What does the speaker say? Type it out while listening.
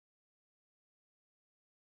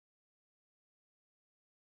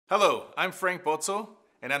Hello, I'm Frank Bozzo,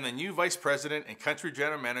 and I'm the new Vice President and Country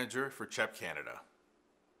General Manager for CHEP Canada.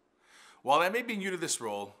 While I may be new to this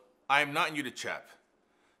role, I am not new to CHEP.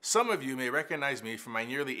 Some of you may recognize me from my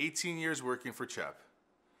nearly 18 years working for CHEP.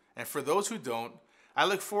 And for those who don't, I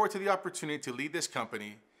look forward to the opportunity to lead this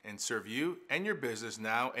company and serve you and your business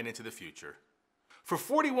now and into the future. For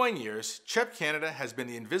 41 years, CHEP Canada has been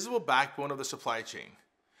the invisible backbone of the supply chain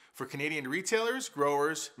for Canadian retailers,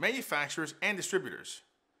 growers, manufacturers, and distributors.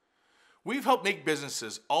 We've helped make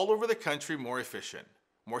businesses all over the country more efficient,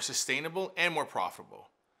 more sustainable, and more profitable,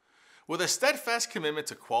 with a steadfast commitment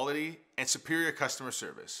to quality and superior customer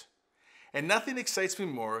service. And nothing excites me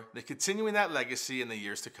more than continuing that legacy in the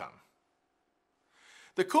years to come.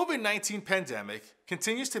 The COVID-19 pandemic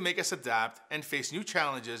continues to make us adapt and face new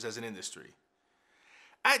challenges as an industry.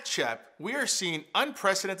 At CHEP, we are seeing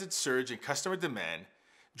unprecedented surge in customer demand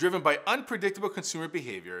driven by unpredictable consumer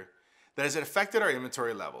behavior that has affected our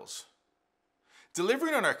inventory levels.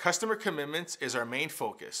 Delivering on our customer commitments is our main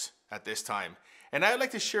focus at this time, and I would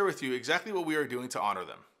like to share with you exactly what we are doing to honor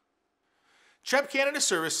them. CHEP Canada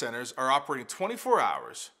service centers are operating 24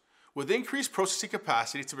 hours with increased processing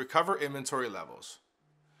capacity to recover inventory levels.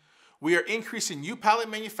 We are increasing new pallet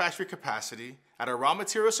manufacturing capacity at our raw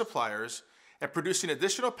material suppliers and producing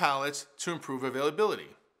additional pallets to improve availability.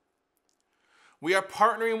 We are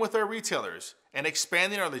partnering with our retailers and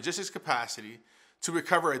expanding our logistics capacity to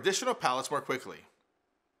recover additional pallets more quickly.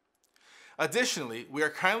 Additionally, we are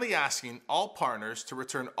kindly asking all partners to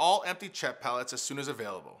return all empty CHEP pallets as soon as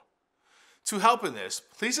available. To help in this,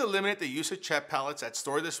 please eliminate the use of CHEP pallets at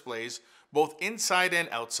store displays both inside and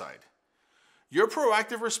outside. Your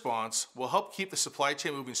proactive response will help keep the supply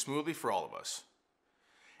chain moving smoothly for all of us.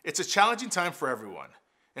 It's a challenging time for everyone,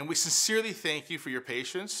 and we sincerely thank you for your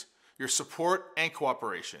patience, your support, and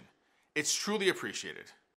cooperation. It's truly appreciated.